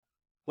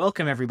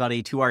Welcome,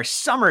 everybody, to our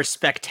summer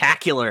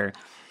spectacular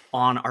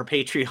on our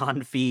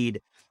Patreon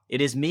feed.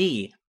 It is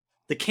me,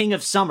 the King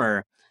of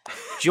Summer,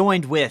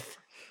 joined with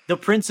the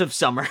Prince of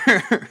Summer,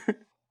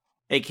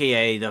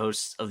 aka the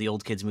hosts of the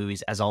Old Kids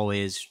movies, as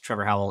always,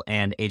 Trevor Howell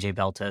and AJ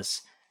Beltis.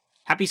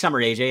 Happy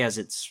summer, AJ, as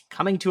it's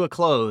coming to a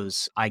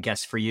close, I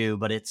guess, for you,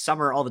 but it's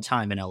summer all the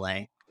time in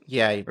LA.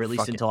 Yeah, or at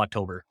least until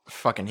October.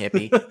 Fucking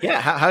hippie. Yeah,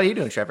 how are you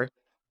doing, Trevor?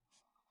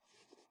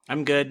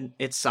 I'm good.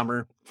 It's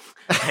summer.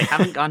 I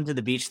haven't gone to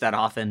the beach that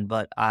often,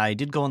 but I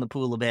did go in the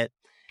pool a bit,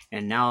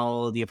 and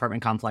now the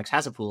apartment complex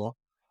has a pool,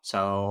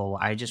 so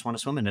I just want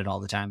to swim in it all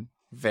the time.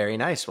 Very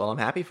nice. Well, I'm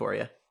happy for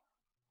you.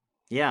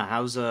 Yeah,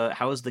 how's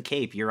the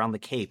Cape? You're on the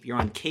Cape. You're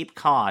on Cape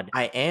Cod.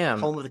 I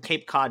am. Home of the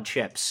Cape Cod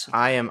chips.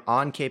 I am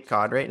on Cape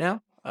Cod right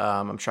now.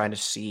 I'm trying to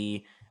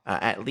see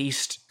at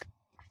least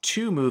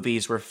 2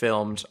 movies were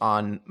filmed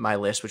on my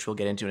list, which we'll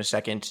get into in a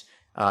second,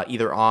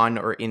 either on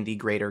or in the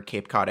greater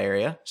Cape Cod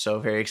area. So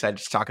very excited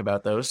to talk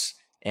about those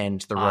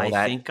and the role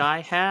I think I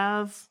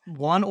have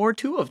 1 or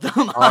 2 of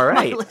them All on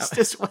right. my list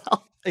as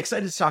well.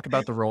 Excited to talk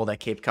about the role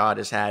that Cape Cod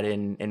has had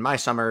in my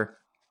summer,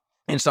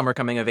 in summer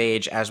coming of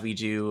age, as we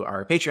do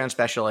our Patreon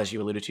special, as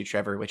you alluded to,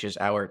 Trevor, which is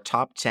our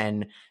top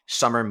 10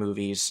 summer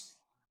movies.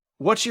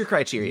 What's your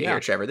criteria here,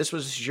 Trevor? This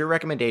was your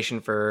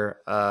recommendation for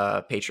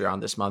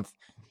Patreon this month.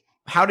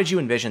 How did you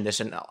envision this?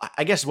 And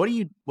I guess, what do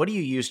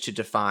you use to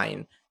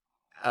define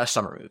a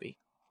summer movie?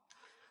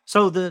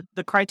 So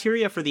the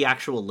criteria for the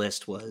actual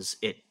list was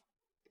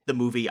the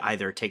movie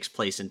either takes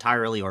place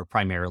entirely or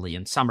primarily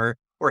in summer,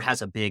 or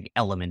has a big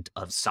element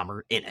of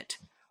summer in it,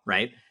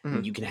 right?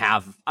 Mhm. You can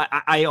have,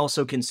 I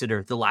also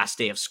consider The Last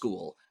Day of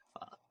School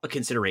a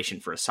consideration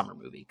for a summer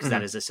movie, because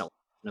that is a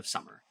celebration of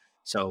summer.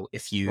 So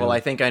if you... Well,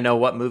 I think I know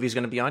what movie's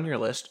going to be on your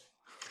list.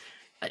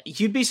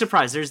 You'd be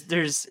surprised.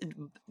 There's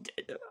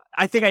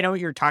I think I know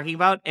what you're talking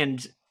about,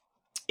 and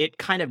it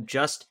kind of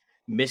just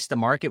missed the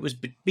mark. It was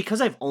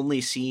because I've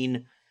only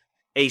seen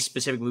a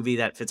specific movie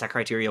that fits that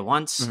criteria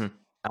once.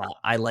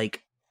 I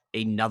like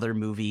another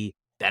movie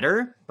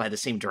better by the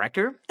same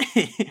director,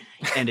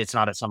 and it's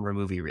not a summer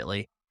movie,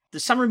 really. The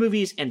summer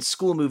movies and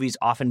school movies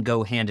often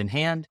go hand in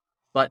hand,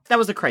 but that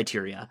was the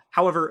criteria.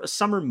 However, a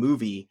summer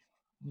movie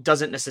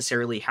doesn't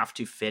necessarily have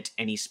to fit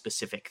any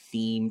specific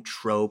theme,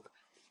 trope,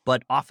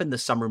 but often the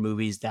summer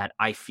movies that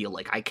I feel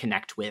like I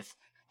connect with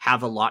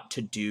have a lot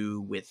to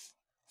do with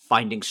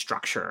finding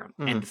structure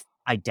and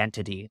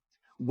identity,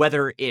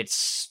 whether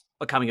it's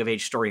a coming of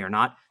age story or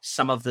not.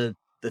 Some of the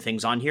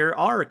things on here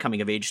are coming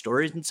of age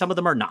stories, and some of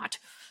them are not.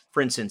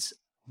 For instance,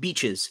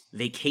 beaches,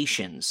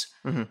 vacations,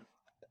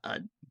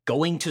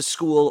 going to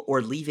school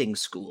or leaving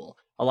school.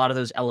 A lot of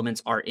those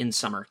elements are in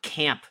summer.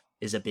 Camp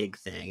is a big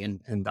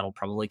thing, and that'll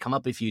probably come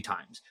up a few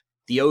times.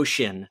 The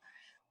ocean,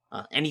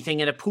 anything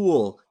in a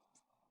pool,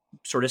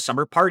 sort of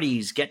summer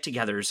parties,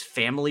 get-togethers,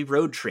 family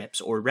road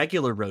trips, or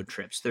regular road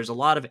trips. There's a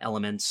lot of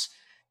elements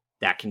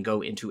that can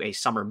go into a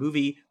summer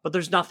movie, but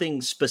there's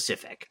nothing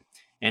specific.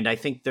 And I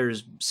think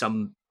there's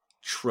some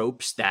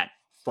tropes that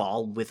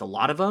fall with a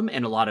lot of them,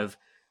 and a lot of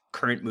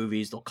current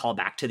movies, they'll call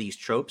back to these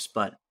tropes,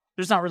 but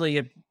there's not really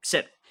a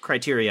set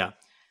criteria.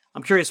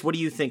 I'm curious, what do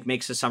you think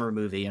makes a summer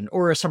movie,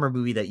 or a summer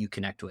movie that you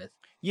connect with?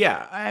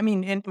 Yeah, I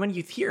mean, and when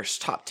you hear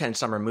top 10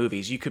 summer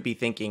movies, you could be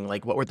thinking,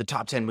 like, what were the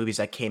top 10 movies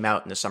that came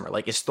out in the summer?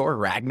 Like, is Thor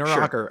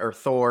Ragnarok or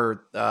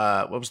Thor,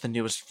 what was the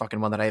newest fucking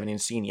one that I haven't even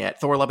seen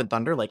yet? Thor Love and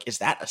Thunder? Like, is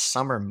that a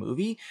summer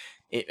movie?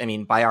 I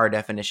mean, by our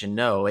definition,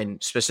 no.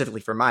 And specifically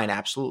for mine,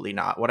 absolutely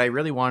not. What I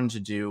really wanted to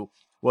do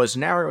was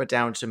narrow it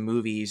down to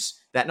movies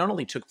that not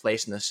only took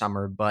place in the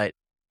summer, but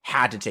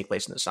had to take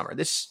place in the summer.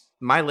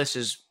 My list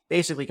is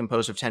basically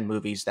composed of 10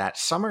 movies that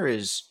summer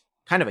is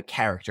kind of a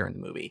character in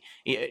the movie.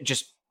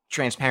 Just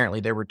transparently,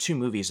 there were 2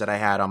 movies that I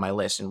had on my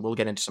list, and we'll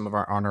get into some of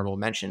our honorable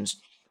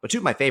mentions, but 2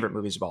 of my favorite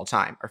movies of all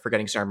time are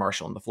Forgetting Sarah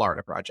Marshall and The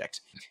Florida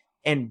Project.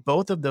 And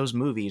both of those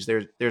movies,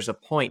 there's a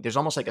point, there's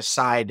almost like a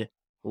side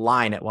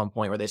line at one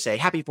point where they say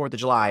Happy 4th of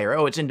July, or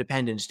oh, it's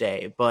Independence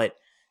Day, but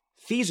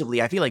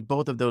feasibly, I feel like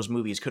both of those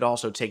movies could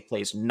also take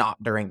place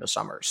not during the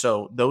summer.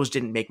 So those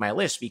didn't make my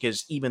list,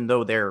 because even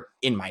though they're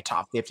in my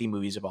top 50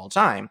 movies of all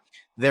time,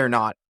 they're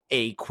not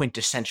a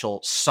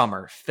quintessential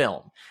summer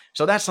film.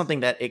 So that's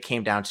something that it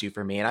came down to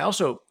for me. And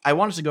I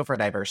wanted to go for a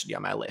diversity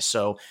on my list.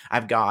 So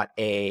I've got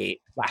a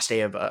Last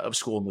Day of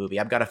School movie.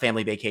 I've got a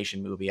family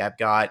vacation movie. I've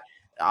got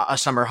a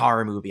summer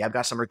horror movie. I've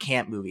got summer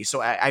camp movies.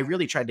 So I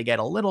really tried to get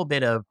a little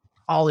bit of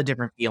all the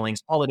different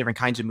feelings, all the different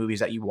kinds of movies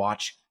that you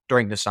watch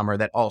during the summer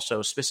that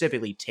also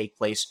specifically take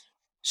place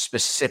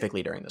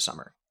specifically during the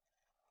summer.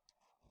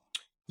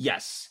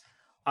 Yes.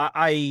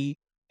 And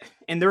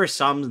there are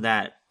some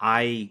that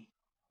I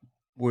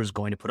was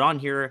going to put on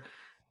here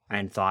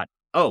and thought,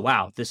 oh,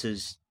 wow, this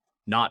is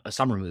not a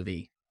summer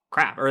movie.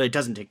 Crap. Or it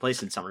doesn't take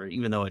place in summer,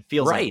 even though it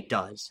feels like it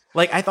does.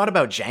 Like, I thought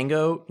about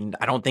Django, and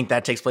I don't think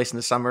that takes place in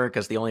the summer,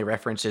 because the only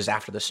reference is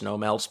after the snow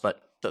melts, but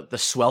the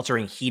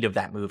sweltering heat of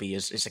that movie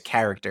is a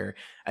character.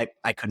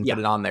 I couldn't put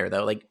it on there,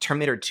 though. Like,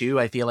 Terminator 2,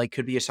 I feel like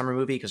could be a summer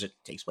movie, because it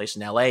takes place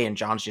in LA, and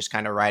John's just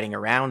kind of riding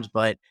around,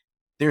 but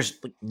there's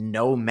like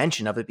no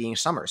mention of it being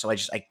summer. So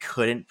I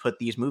couldn't put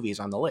these movies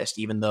on the list,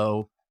 even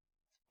though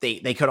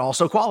they could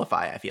also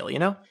qualify, I feel, you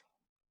know?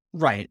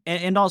 Right.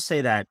 And I'll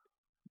say that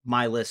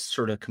my list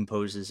sort of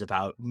composes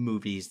about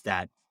movies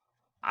that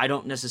I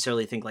don't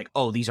necessarily think like,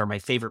 oh, these are my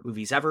favorite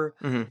movies ever.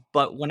 Mm-hmm.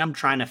 But when I'm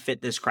trying to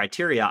fit this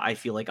criteria, I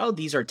feel like, oh,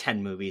 these are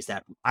 10 movies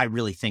that I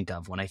really think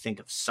of when I think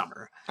of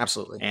summer.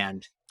 Absolutely.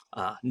 And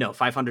no,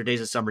 500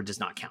 Days of Summer does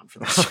not count for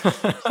this.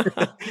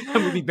 That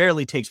movie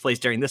barely takes place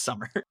during the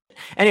summer.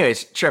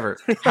 Anyways, Trevor,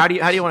 how do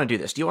you want to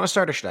do this? Do you want to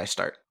start or should I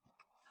start?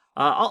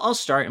 I'll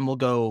start and we'll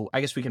go.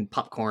 I guess we can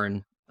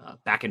popcorn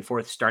back and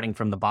forth starting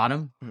from the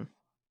bottom. Mm-hmm.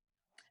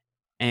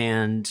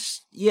 And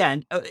yeah,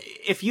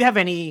 if you have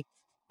any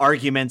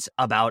arguments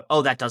about,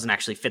 oh, that doesn't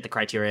actually fit the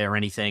criteria or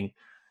anything,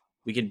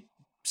 we can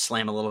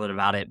slam a little bit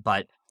about it.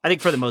 But I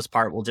think for the most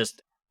part,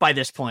 by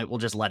this point, we'll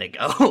just let it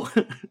go.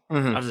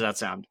 Mm-hmm. How does that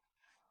sound?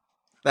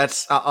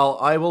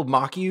 I will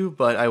mock you,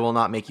 but I will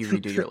not make you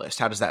redo your list.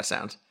 How does that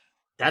sound?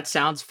 That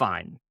sounds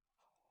fine.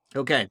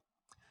 Okay.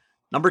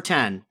 Number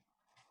 10,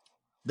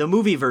 the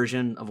movie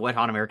version of Wet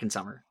Hot American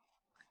Summer.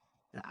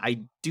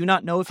 I do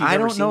not know if you've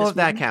ever seen this movie. I don't know if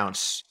that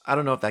counts. I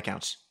don't know if that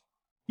counts.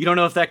 You don't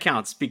know if that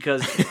counts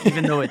because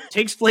even though it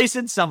takes place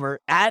in summer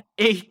at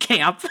a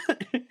camp,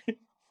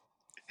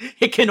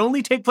 it can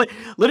only take place.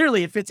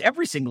 Literally, it fits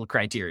every single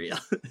criteria.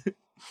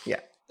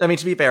 Yeah. I mean,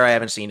 to be fair, I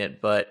haven't seen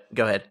it, but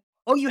go ahead.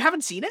 Oh, you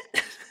haven't seen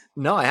it?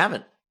 No, I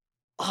haven't.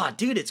 Oh,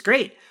 dude, it's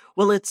great.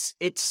 Well, it's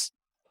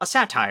a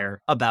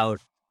satire about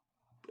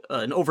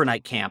an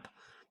overnight camp.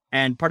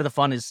 And part of the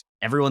fun is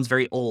everyone's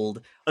very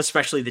old,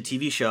 especially the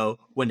TV show,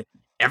 when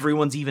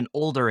everyone's even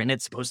older and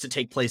it's supposed to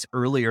take place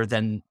earlier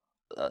than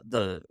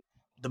the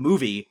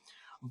movie.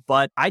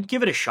 But I'd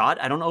give it a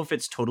shot. I don't know if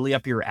it's totally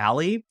up your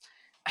alley.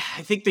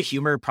 I think the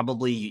humor,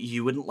 probably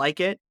you wouldn't like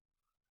it.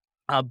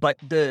 But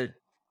the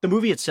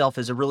movie itself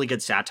is a really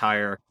good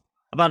satire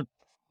about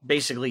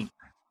basically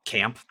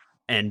camp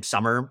and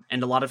summer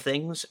and a lot of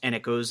things. And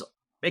it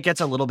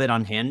gets a little bit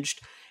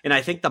unhinged. And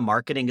I think the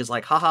marketing is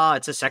like, haha,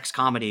 it's a sex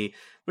comedy,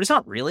 but it's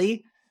not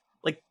really.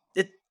 Like,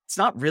 it's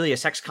not really a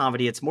sex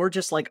comedy. It's more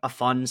just like a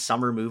fun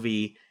summer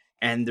movie.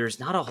 And there's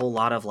not a whole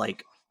lot of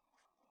like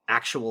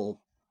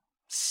actual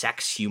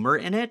sex humor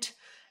in it.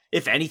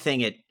 If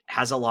anything, it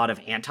has a lot of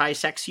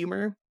anti-sex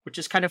humor, which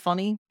is kind of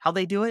funny how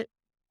they do it.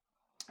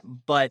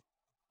 But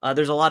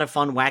there's a lot of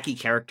fun, wacky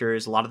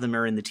characters. A lot of them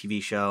are in the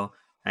TV show.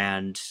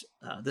 And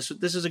this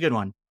is a good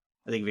one,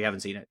 I think, if you haven't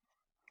seen it.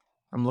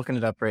 I'm looking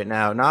it up right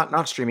now.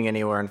 Not streaming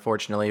anywhere,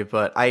 unfortunately,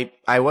 but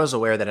I was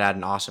aware that it had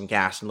an awesome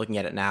cast. And looking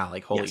at it now,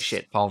 like, holy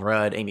shit, Paul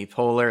Rudd, Amy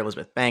Poehler,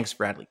 Elizabeth Banks,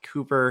 Bradley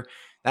Cooper.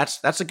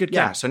 That's a good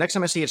cast. So next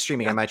time I see it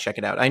streaming, I might check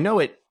it out. I know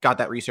it got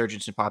that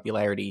resurgence in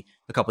popularity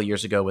a couple of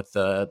years ago with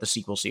the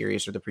sequel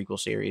series or the prequel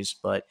series,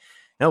 but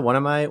no, one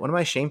of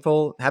my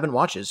shameful haven't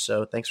watches.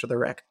 So thanks for the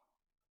rec.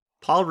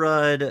 Paul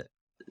Rudd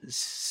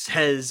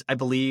says, I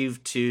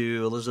believe,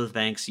 to Elizabeth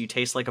Banks, "You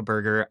taste like a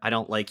burger. I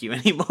don't like you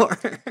anymore."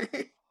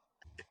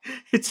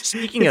 It's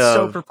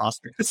so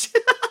preposterous.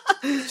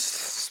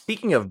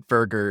 Speaking of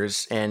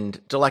burgers and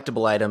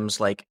delectable items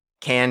like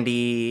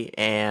candy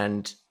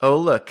and, oh,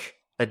 look,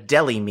 a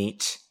deli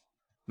meat,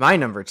 my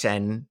number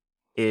 10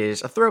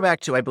 is a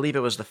throwback to, I believe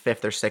it was the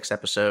 5th or 6th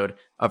episode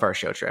of our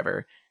show,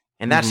 Trevor,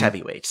 and that's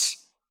Heavyweights.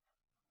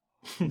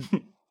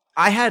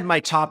 I had my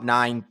top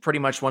 9 pretty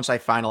much once I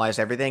finalized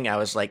everything. I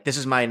was like, this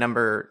is my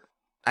number.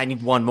 I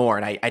need one more,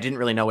 and I didn't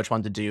really know which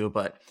one to do,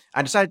 but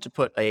I decided to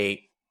put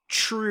a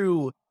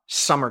true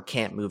summer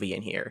camp movie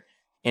in here.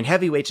 And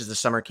Heavyweights is the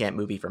summer camp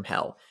movie from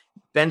hell.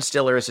 Ben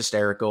Stiller is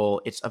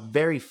hysterical. It's a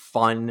very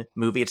fun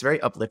movie. It's a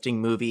very uplifting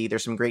movie.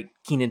 There's some great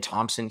Kenan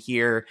Thompson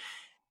here.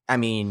 I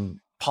mean,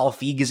 Paul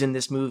Feig is in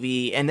this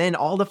movie. And then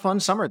all the fun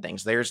summer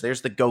things. There's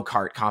the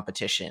go-kart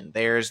competition.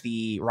 There's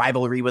the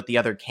rivalry with the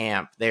other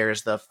camp.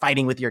 There's the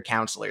fighting with your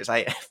counselors.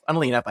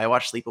 Funnily enough, I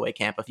watched Sleepaway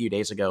Camp a few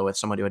days ago with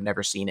someone who had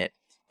never seen it.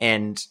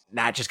 And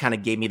that just kind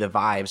of gave me the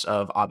vibes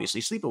of,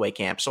 obviously, Sleepaway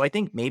Camp. So I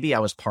think maybe I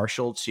was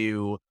partial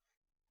to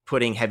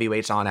putting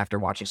Heavyweights on after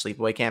watching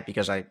Sleepaway Camp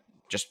because I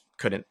just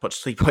couldn't put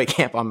Sleepaway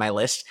Camp on my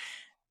list.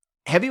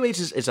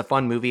 Heavyweights is a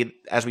fun movie.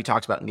 As we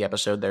talked about in the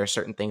episode, there are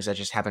certain things that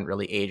just haven't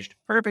really aged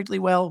perfectly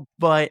well,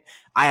 but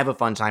I have a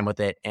fun time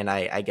with it, and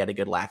I get a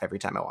good laugh every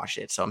time I watch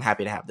it. So I'm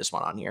happy to have this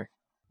one on here.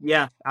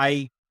 Yeah,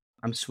 I'm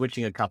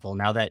switching a couple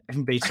now that,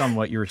 based on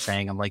what you were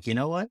saying, I'm like, you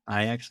know what?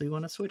 I actually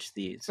want to switch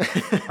these.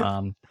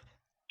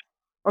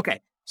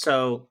 Okay,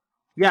 so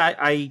yeah,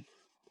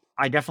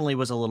 I definitely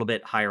was a little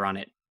bit higher on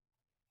it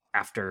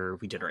after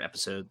we did our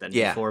episode than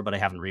before, but I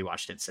haven't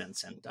rewatched it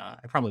since, and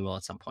I probably will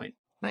at some point.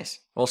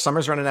 Nice. Well,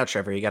 summer's running out,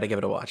 Trevor. You got to give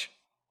it a watch.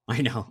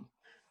 I know.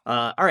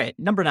 All right,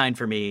 number 9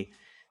 for me.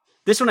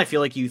 This one I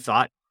feel like you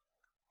thought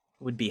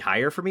would be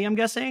higher for me, I'm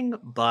guessing,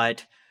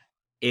 but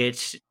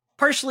it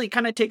partially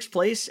kind of takes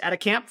place at a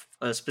camp,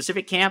 a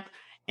specific camp,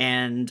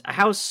 and a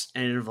house,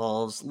 and it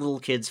involves little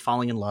kids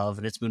falling in love,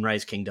 and it's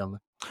Moonrise Kingdom.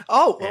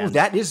 Oh,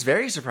 that is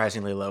very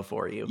surprisingly low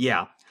for you.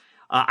 Yeah.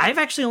 I've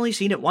actually only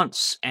seen it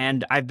once,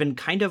 and I've been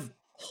kind of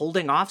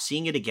holding off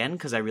seeing it again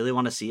because I really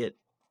want to see it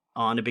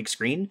on a big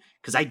screen,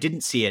 because I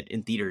didn't see it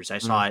in theaters. I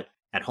saw it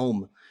at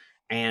home.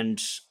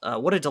 And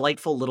what a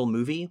delightful little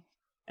movie,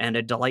 and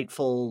a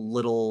delightful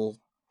little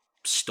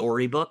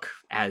storybook,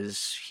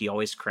 as he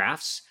always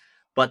crafts.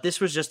 But this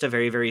was just a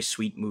very, very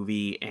sweet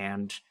movie,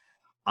 and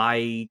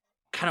I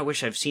kind of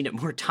wish I've seen it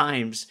more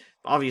times.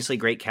 Obviously,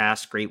 great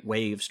cast, great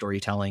way of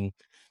storytelling,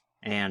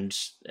 and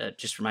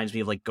just reminds me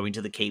of like going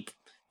to the Cape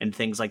and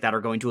things like that,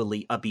 or going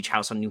to a beach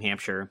house in New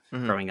Hampshire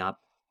growing up.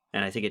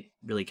 And I think it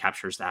really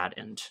captures that,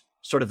 and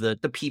sort of the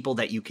people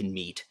that you can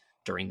meet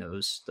during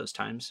those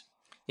times.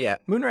 Yeah,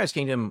 Moonrise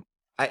Kingdom,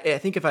 I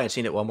think if I had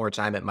seen it one more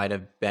time, it might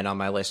have been on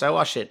my list. I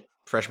watched it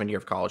freshman year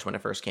of college when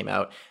it first came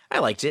out. I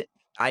liked it.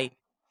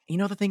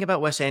 The thing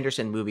about Wes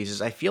Anderson movies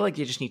is I feel like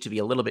they just need to be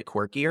a little bit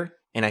quirkier,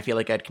 and I feel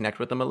like I'd connect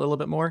with them a little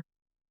bit more.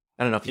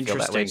 I don't know if you feel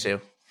that way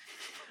too.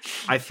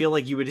 I feel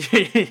like you would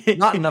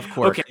not enough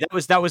quirk. Okay,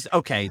 that was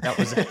okay. That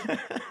was.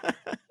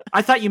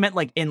 I thought you meant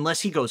like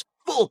unless he goes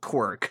full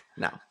quirk.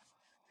 No,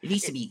 it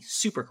needs to be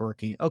super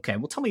quirky. Okay,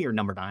 well, tell me your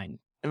number 9.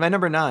 And my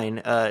number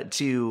 9,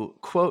 to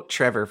quote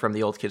Trevor from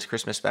the Old Kids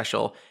Christmas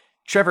special,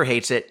 Trevor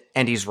hates it,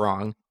 and he's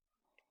wrong.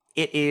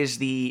 It is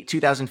the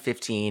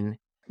 2015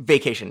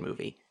 Vacation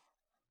movie.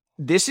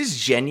 This is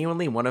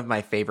genuinely one of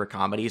my favorite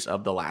comedies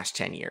of the last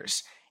 10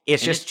 years.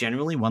 It's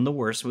generally one of the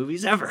worst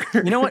movies ever.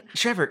 You know what,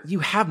 Trevor?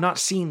 You have not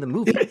seen the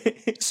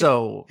movie.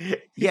 So,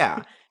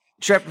 yeah.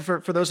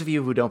 Trevor, for those of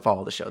you who don't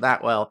follow the show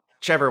that well,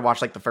 Trevor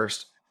watched like the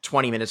first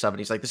 20 minutes of it.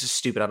 He's like, this is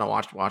stupid. I don't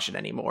watch it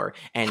anymore.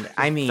 And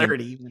I mean,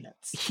 30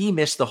 minutes. He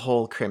missed the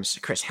whole Chris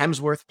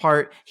Hemsworth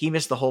part. He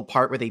missed the whole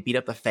part where they beat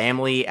up the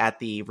family at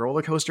the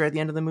roller coaster at the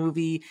end of the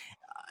movie.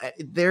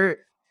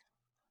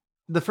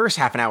 The first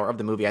half an hour of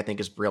the movie, I think,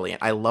 is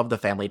brilliant. I love the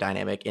family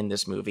dynamic in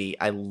this movie.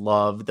 I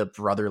love the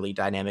brotherly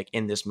dynamic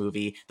in this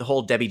movie. The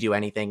whole Debbie Do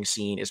Anything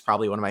scene is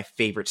probably one of my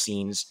favorite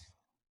scenes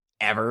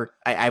ever.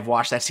 I've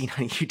watched that scene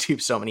on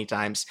YouTube so many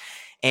times.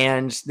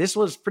 And this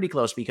was pretty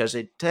close because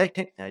it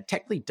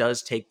technically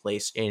does take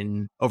place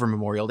over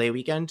Memorial Day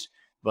weekend.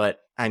 But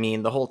I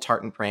mean, the whole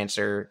Tartan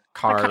Prancer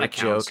car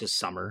joke is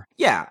summer.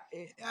 Yeah,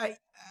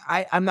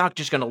 I'm not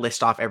just going to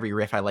list off every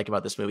riff I like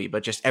about this movie,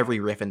 but just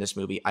every riff in this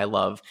movie I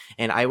love.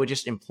 And I would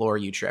just implore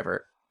you,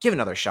 Trevor, give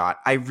another shot.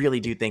 I really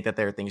do think that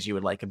there are things you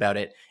would like about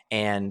it.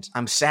 And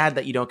I'm sad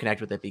that you don't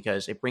connect with it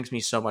because it brings me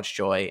so much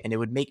joy. And it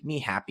would make me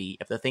happy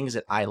if the things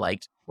that I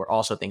liked were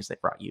also things that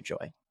brought you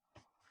joy.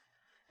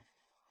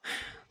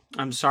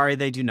 I'm sorry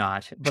they do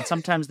not, but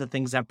sometimes the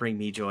things that bring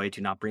me joy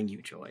do not bring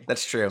you joy.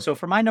 That's true. So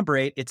for my number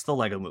 8, it's the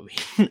Lego Movie.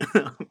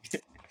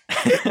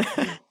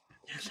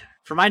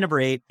 For my number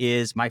 8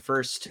 is my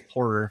first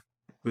horror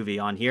movie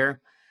on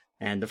here.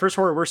 And the first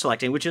horror we're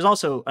selecting, which is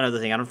also another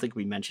thing, I don't think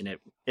we mentioned it.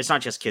 It's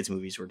not just kids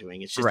movies we're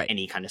doing. It's just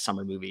any kind of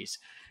summer movies.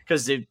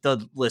 Because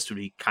the list would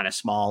be kind of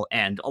small,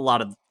 and a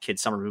lot of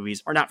kids' summer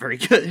movies are not very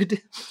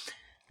good.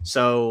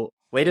 So,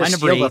 way to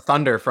steal the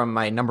thunder from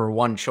my number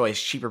 1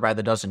 choice, Cheaper by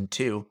the Dozen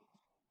 2.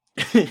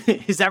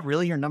 Is that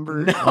really your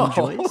number 1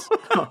 choice?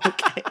 Oh,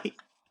 okay.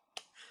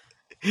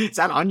 Is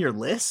that on your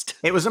list?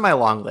 It was in my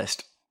long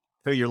list.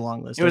 Oh, your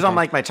long list. It was on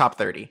like my top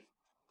 30.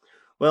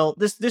 Well,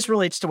 this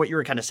relates to what you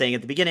were kind of saying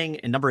at the beginning.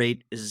 And number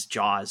 8 is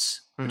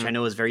Jaws, which I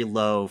know is very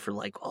low for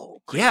like,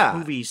 great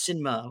movie,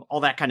 cinema, all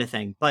that kind of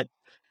thing. But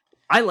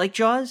I like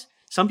Jaws.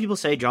 Some people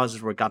say Jaws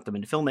is what got them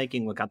into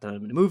filmmaking, what got them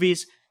into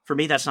movies. For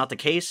me, that's not the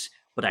case.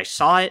 But I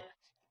saw it.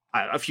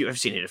 I've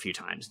seen it a few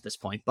times at this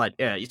point. But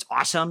it's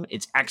awesome.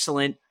 It's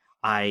excellent.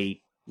 I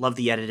love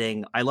the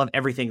editing. I love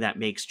everything that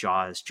makes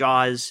Jaws.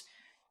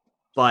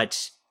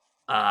 But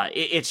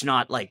it's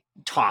not like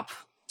top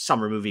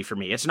summer movie for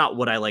me. It's not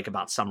what I like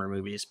about summer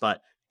movies.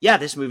 But yeah,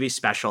 this movie's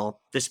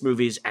special. This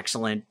movie's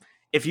excellent.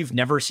 If you've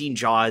never seen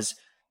Jaws,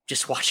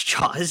 just watch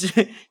Jaws.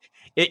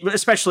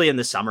 Especially in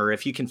the summer,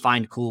 if you can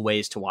find cool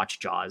ways to watch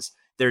Jaws.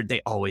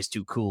 They always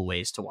do cool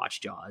ways to watch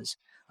Jaws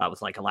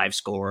with like a live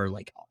score,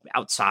 like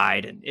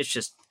outside, and it's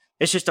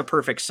just a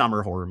perfect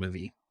summer horror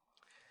movie.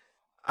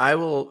 I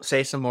will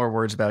say some more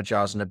words about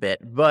Jaws in a bit,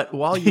 but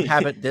while you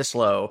have it this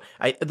low,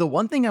 the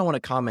one thing I want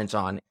to comment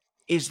on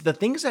is the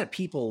things that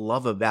people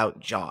love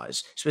about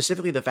Jaws,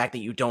 specifically the fact that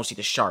you don't see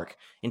the shark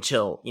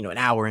until, an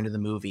hour into the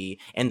movie,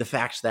 and the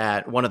fact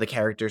that one of the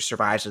characters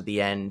survives at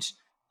the end.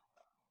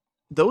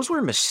 Those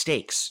were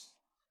mistakes.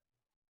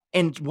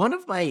 And one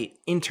of my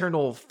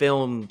internal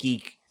film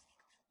geek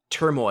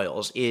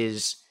turmoils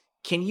is,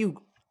 can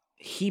you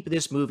heap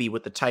this movie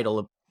with the title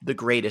of the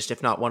greatest,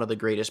 if not one of the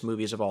greatest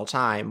movies of all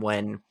time,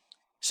 when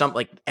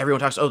everyone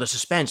talks, the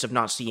suspense of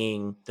not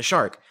seeing the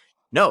shark.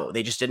 No,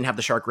 they just didn't have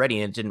the shark ready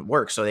and it didn't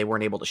work, so they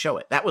weren't able to show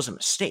it. That was a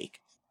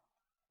mistake.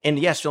 And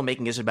yes,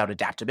 filmmaking is about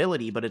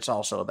adaptability, but it's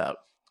also about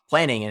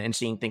planning and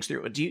seeing things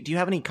through. Do you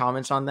have any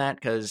comments on that?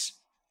 Because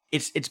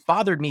it's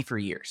bothered me for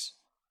years.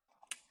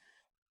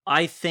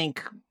 I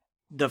think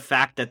the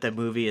fact that the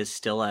movie is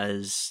still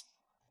as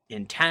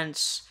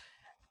intense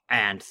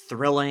and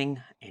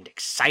thrilling and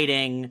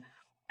exciting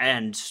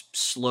and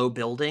slow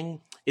building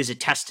is a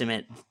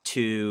testament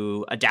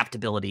to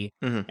adaptability.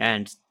 Mm-hmm.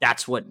 And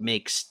that's what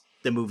makes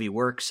the movie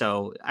work.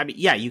 So, I mean,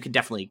 yeah, you could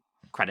definitely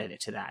credit it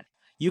to that.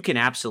 you can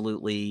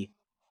absolutely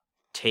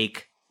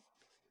take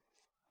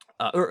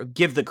or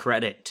give the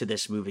credit to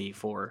this movie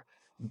for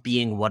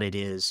being what it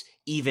is,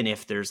 even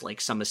if there's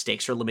like some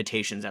mistakes or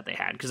limitations that they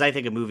had. Because I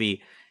think a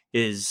movie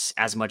is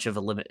as much of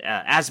a limit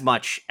as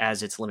much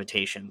as its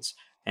limitations.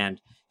 And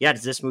yeah,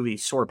 does this movie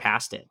soar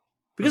past it?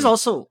 Because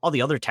also all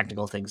the other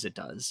technical things it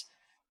does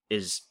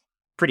is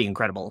pretty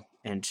incredible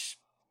and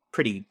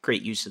pretty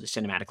great use of the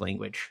cinematic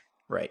language.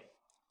 Right.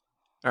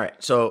 All right.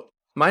 So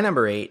my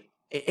number 8,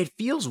 it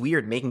feels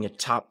weird making a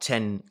top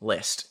 10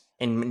 list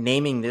and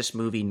naming this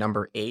movie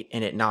number 8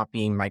 and it not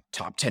being my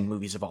top 10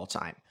 movies of all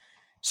time.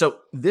 So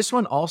this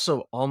one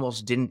also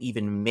almost didn't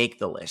even make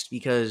the list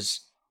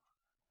because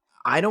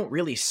I don't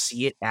really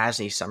see it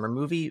as a summer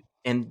movie.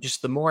 And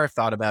just the more I've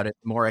thought about it,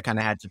 the more I kind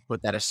of had to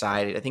put that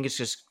aside. I think it's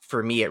just,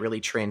 for me, it really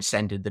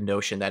transcended the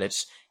notion that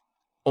it's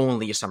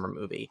only a summer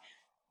movie.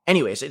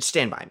 Anyways, it's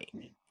Stand By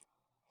Me.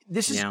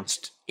 This is,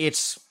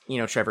 it's,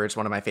 Trevor, it's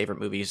one of my favorite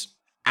movies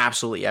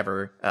absolutely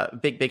ever.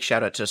 Big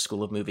shout out to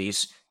School of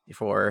Movies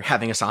for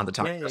having us on to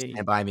talk about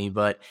Stand By Me.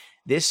 But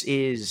this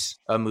is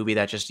a movie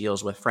that just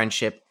deals with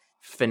friendship,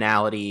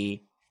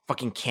 finality,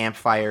 fucking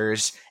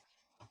campfires.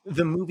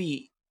 The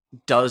movie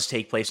does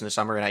take place in the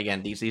summer, and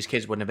again, these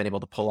kids wouldn't have been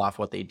able to pull off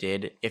what they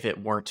did if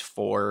it weren't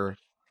for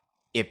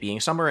it being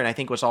summer. And I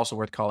think what's also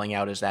worth calling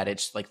out is that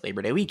it's like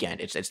Labor Day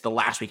weekend. It's the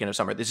last weekend of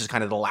summer. This is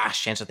kind of the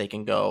last chance that they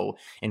can go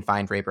and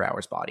find Draper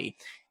Howard's body.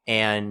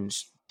 And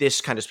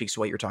this kind of speaks to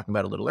what you were talking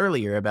about a little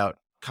earlier about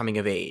coming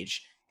of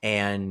age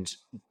and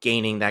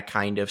gaining that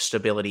kind of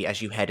stability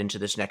as you head into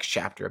this next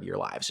chapter of your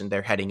lives. And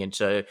they're heading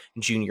into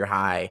junior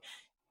high.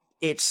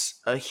 It's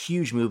a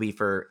huge movie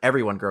for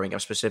everyone growing up,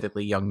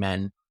 specifically young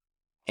men.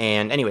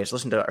 And anyways,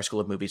 listen to our School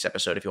of Movies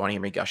episode if you want to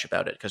hear me gush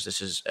about it, because this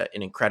is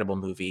an incredible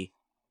movie,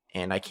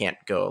 and I can't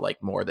go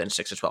like more than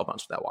 6 to 12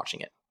 months without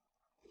watching it.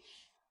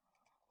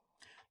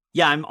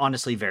 Yeah, I'm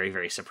honestly very,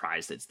 very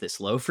surprised it's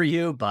this low for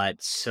you,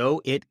 but so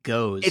it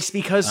goes. It's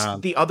because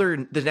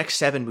the next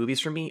 7 movies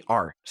for me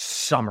are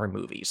summer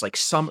movies.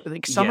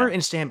 Summer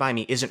and Stand By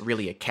Me isn't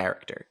really a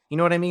character. You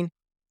know what I mean?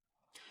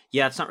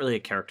 Yeah, it's not really a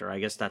character. I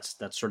guess that's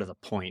sort of the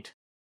point.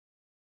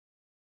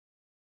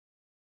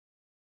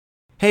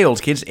 Hey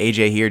old kids,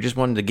 AJ here. Just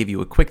wanted to give you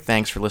a quick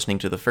thanks for listening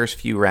to the first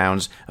few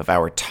rounds of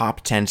our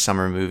top 10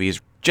 summer movies.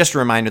 Just a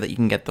reminder that you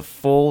can get the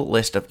full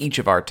list of each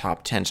of our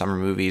top 10 summer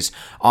movies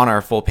on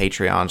our full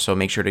Patreon, so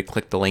make sure to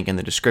click the link in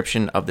the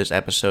description of this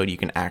episode. You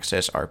can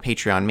access our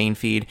Patreon main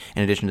feed.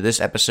 In addition to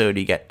this episode,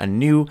 you get a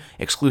new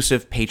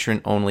exclusive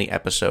patron-only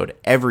episode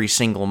every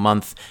single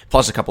month,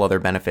 plus a couple other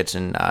benefits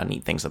and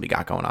neat things that we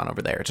got going on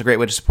over there. It's a great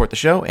way to support the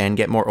show and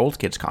get more old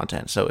kids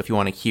content. So if you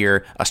want to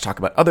hear us talk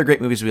about other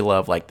great movies we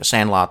love, like The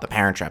Sandlot, The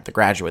Parent Trap, The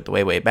Graduate, The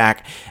Way, Way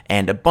Back,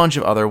 and a bunch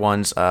of other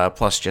ones,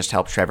 plus just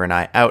help Trevor and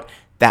I out,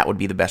 that would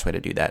be the best way to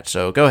do that.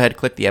 So go ahead,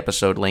 click the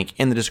episode link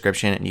in the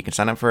description, and you can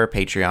sign up for our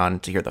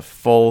Patreon to hear the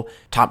full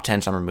top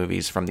 10 summer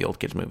movies from the Old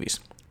Kids Movies.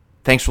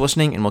 Thanks for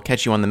listening, and we'll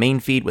catch you on the main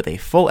feed with a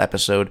full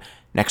episode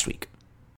next week.